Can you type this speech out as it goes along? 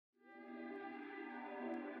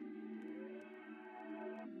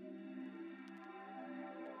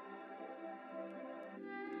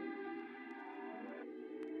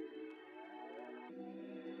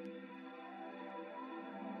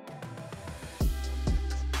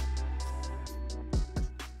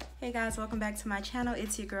Hey guys, welcome back to my channel.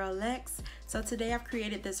 It's your girl Lex. So today I've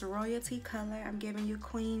created this royalty color. I'm giving you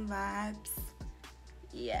queen vibes.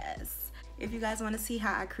 Yes. If you guys want to see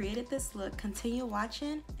how I created this look, continue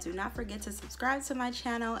watching. Do not forget to subscribe to my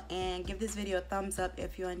channel and give this video a thumbs up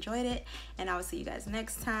if you enjoyed it. And I will see you guys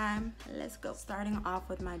next time. Let's go. Starting off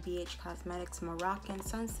with my Bhcosmetics Moroccan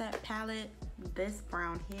Sunset palette. This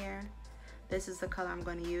brown here. This is the color I'm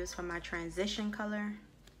going to use for my transition color.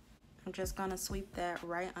 I'm just gonna sweep that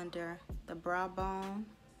right under the brow bone.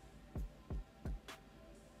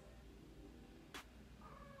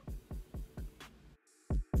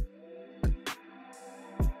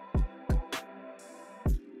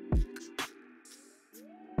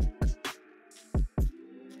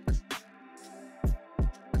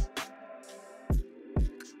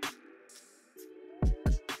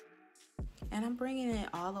 And I'm bringing it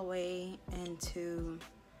all the way into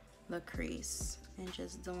the crease and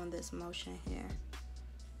just doing this motion here.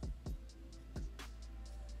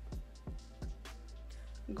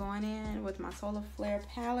 Going in with my Solar Flare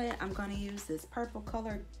palette, I'm going to use this purple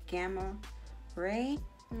color Gamma Ray.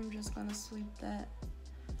 I'm just going to sweep that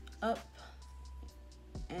up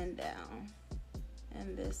and down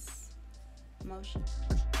in this motion.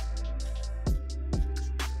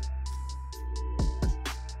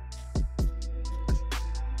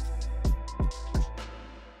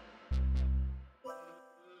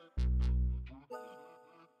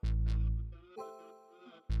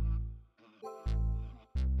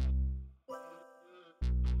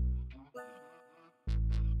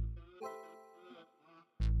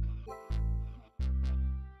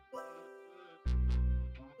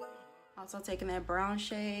 Also taking that brown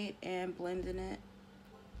shade and blending it.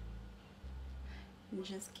 And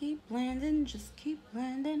just keep blending, just keep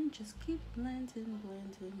blending, just keep blending,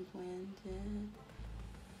 blending, blending.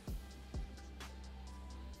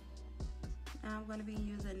 Now I'm going to be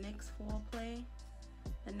using NYX Foreplay.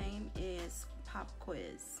 The name is Pop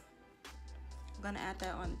Quiz. I'm going to add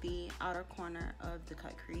that on the outer corner of the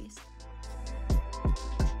cut crease.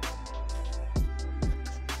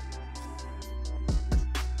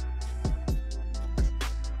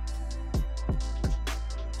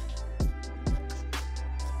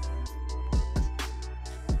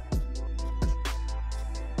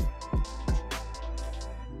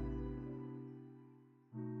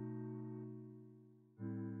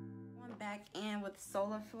 Back in with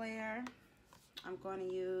Solar Flare. I'm going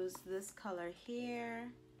to use this color here.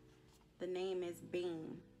 The name is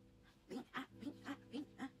Beam. Beam, beam, beam,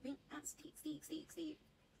 beam, Steve.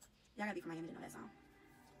 Y'all gotta be from Miami to know that song.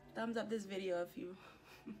 Thumbs up this video if you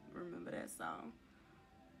remember that song.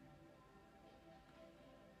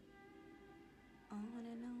 On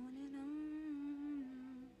and on and on.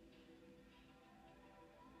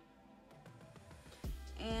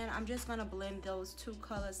 And I'm just gonna blend those two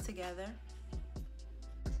colors together.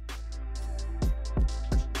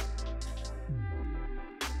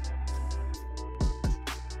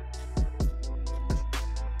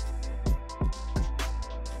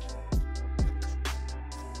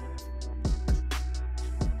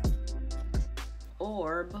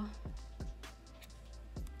 Orb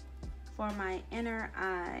for my inner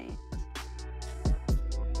eye.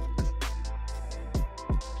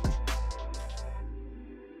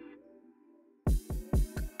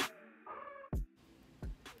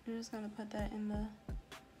 I'm just gonna put that in the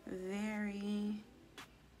very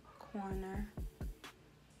corner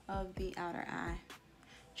of the outer eye,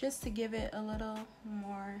 just to give it a little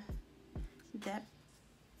more depth.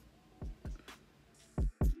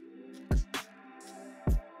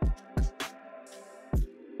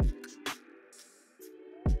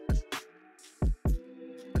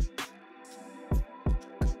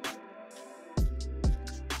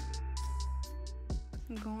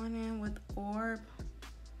 Going in with Orb,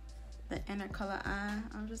 the inner color eye,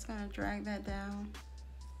 I'm just gonna drag that down.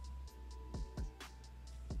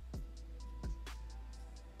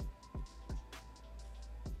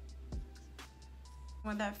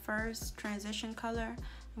 With that first transition color,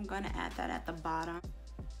 I'm gonna add that at the bottom.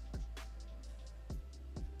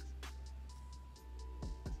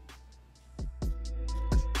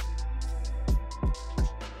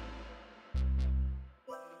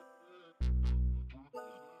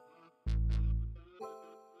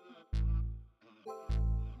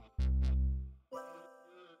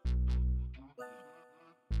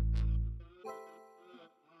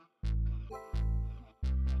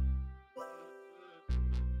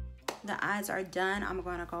 The eyes are done. I'm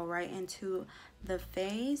going to go right into the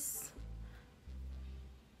face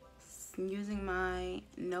using my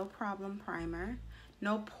No Problem primer,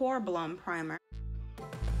 No Problem primer.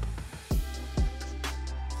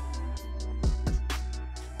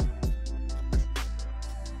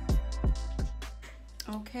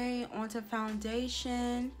 Okay, onto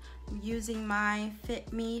foundation. I'm using my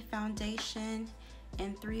Fitme foundation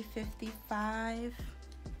in 355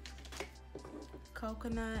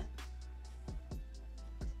 Coconut.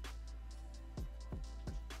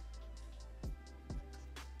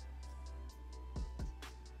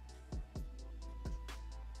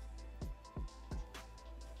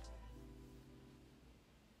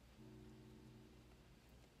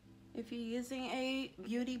 If you're using a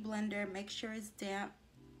beauty blender, make sure it's damp.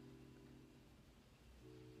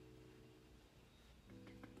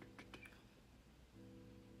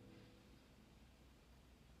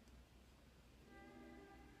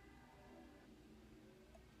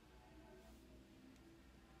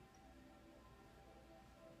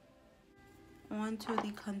 Onto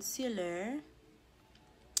the concealer,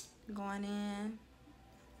 going in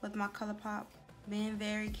with my Colourpop, being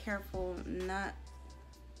very careful not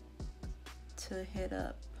to hit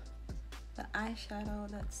up the eyeshadow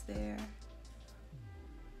that's there.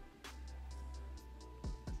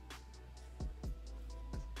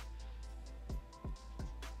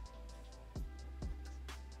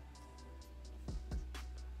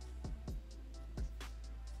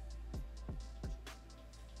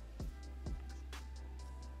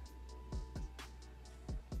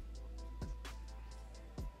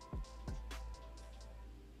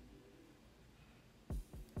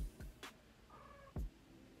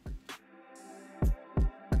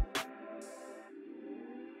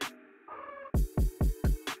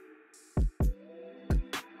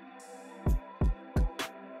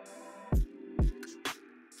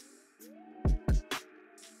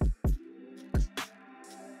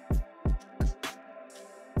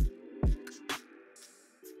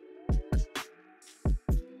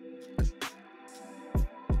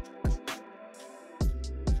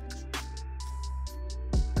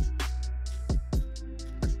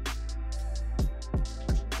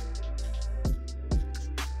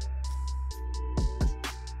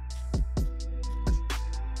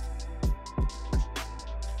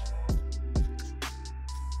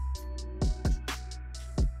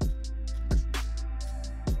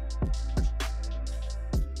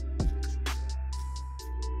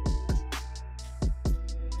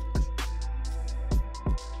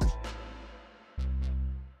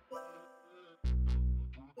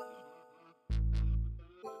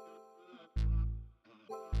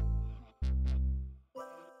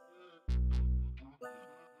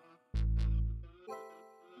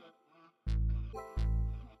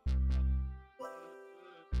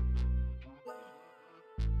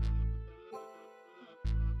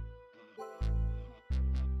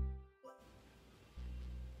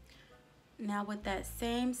 Now with that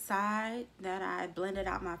same side that I blended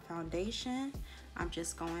out my foundation, I'm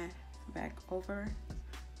just going back over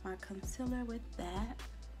my concealer with that.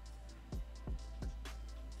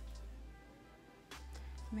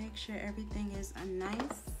 Make sure everything is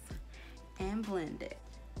nice and blended.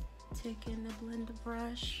 Taking the blender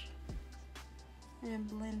brush and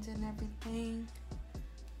blending everything.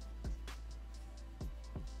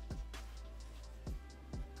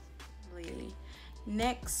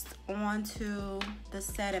 Next, on to the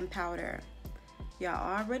setting powder.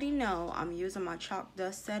 Y'all already know I'm using my chalk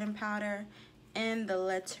dust setting powder in the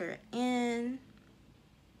letter N.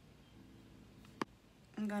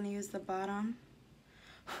 I'm gonna use the bottom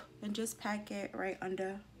and just pack it right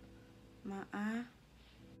under my eye.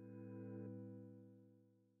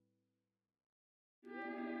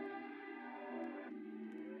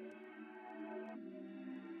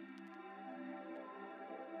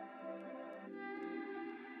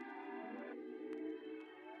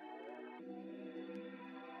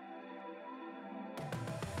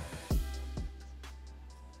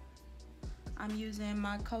 I'm using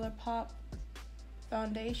my Colourpop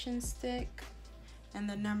foundation stick and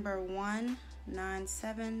the number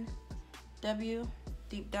 197W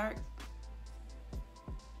Deep Dark.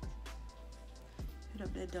 Put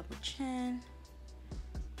up the double chin.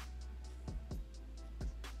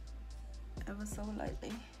 Ever so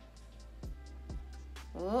lightly.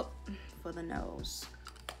 Oh, for the nose.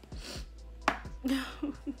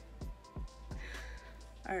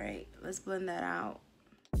 All right, let's blend that out.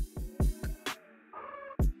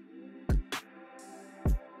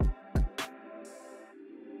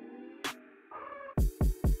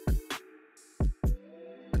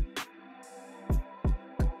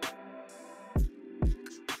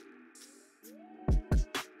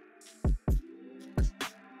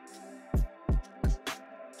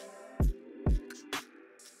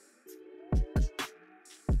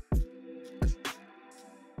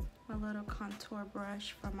 Little contour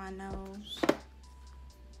brush for my nose.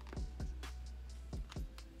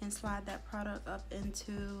 and slide that product up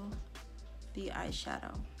into the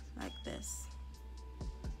eyeshadow like this.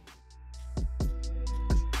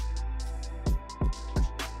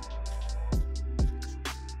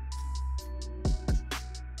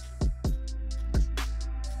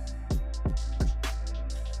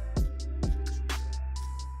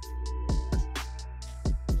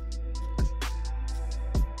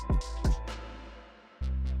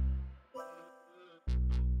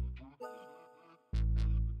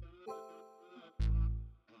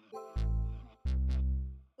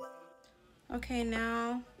 Okay,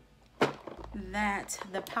 now that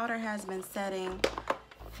the powder has been setting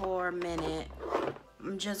for a minute,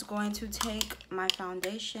 I'm just going to take my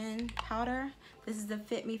foundation powder. This is the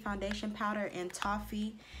Fitme foundation powder in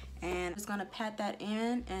Toffee, and I'm just gonna pat that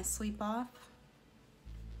in and sweep off.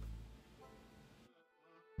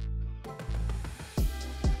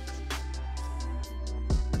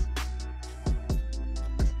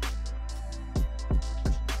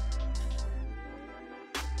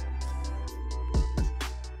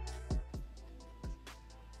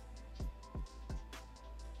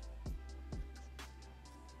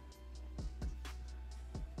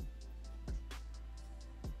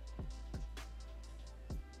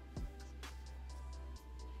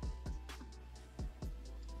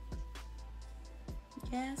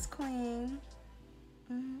 Yes, queen.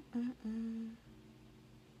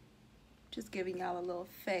 Just giving y'all a little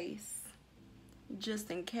face,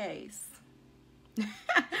 just in case.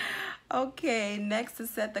 Okay, next to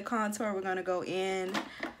set the contour, we're gonna go in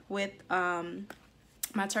with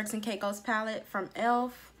my Turks Caicos palette from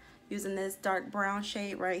e.l.f. using this dark brown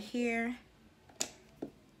shade right here.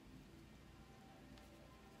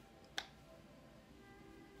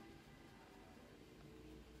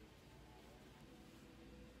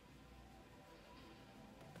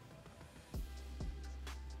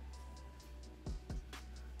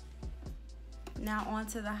 Now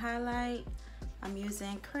onto the highlight. I'm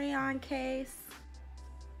using Crayon case.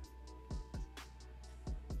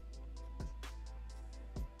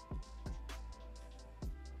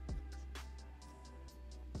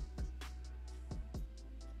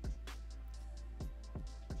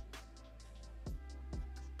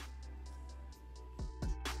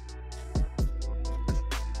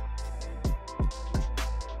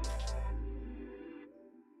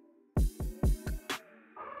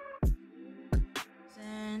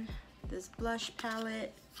 This blush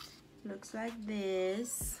palette looks like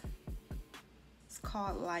this. It's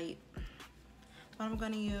called Light, but I'm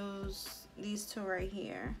gonna use these two right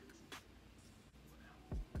here.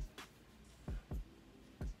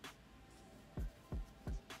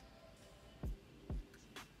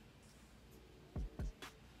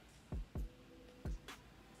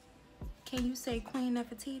 Can you say Queen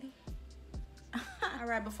Nefertiti? All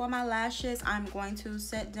right, before my lashes, I'm going to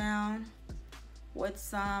set down with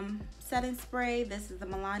some setting spray. This is the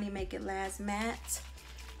Milani Make It Last Matte.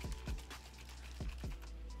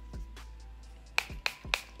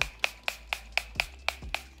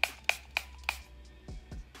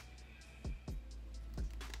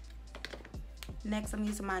 Next, I'm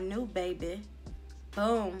using my new baby.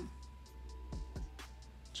 Boom.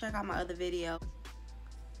 Check out my other video.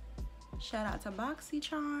 Shout out to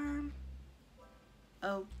BoxyCharm.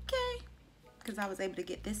 Okay, because I was able to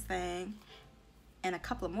get this thing and a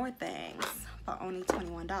couple of more things for only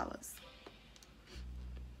 $21.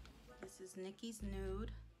 This is Nickis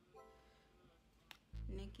Nude.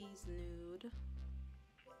 Nickis Nude.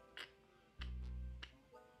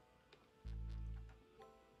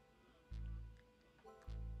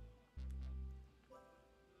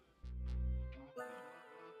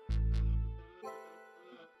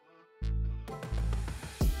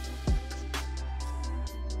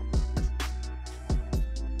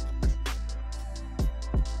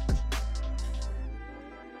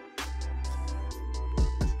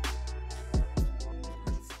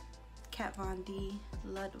 Kat Von D,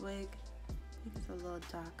 Ludwig. I think it's a little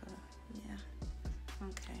darker. Yeah.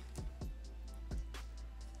 Okay.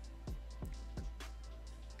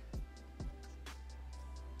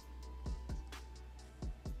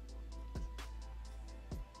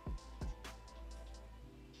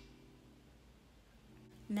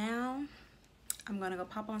 Now, I'm gonna go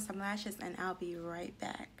pop on some lashes and I'll be right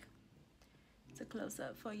back. It's a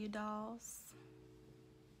close-up for you dolls.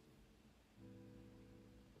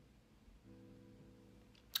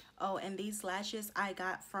 Oh, and these lashes I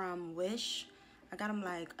got from Wish. I got them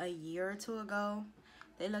like a year or two ago.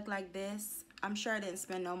 They look like this. I'm sure I didn't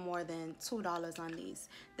spend no more than $2 on these.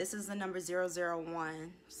 This is the number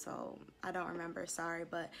 001, so I don't remember, sorry.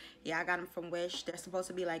 But yeah, I got them from Wish. They're supposed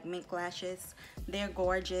to be like mink lashes. They're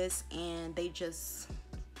gorgeous and they just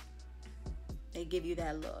they give you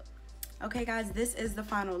that look. Okay guys, this is the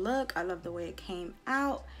final look. I love the way it came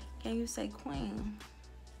out. Can you say queen?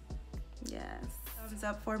 Yes. Thumbs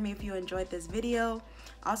up for me if you enjoyed this video.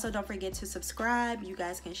 Also, don't forget to subscribe. You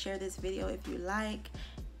guys can share this video if you like.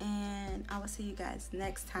 And I will see you guys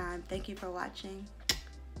next time. Thank you for watching.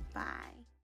 Bye.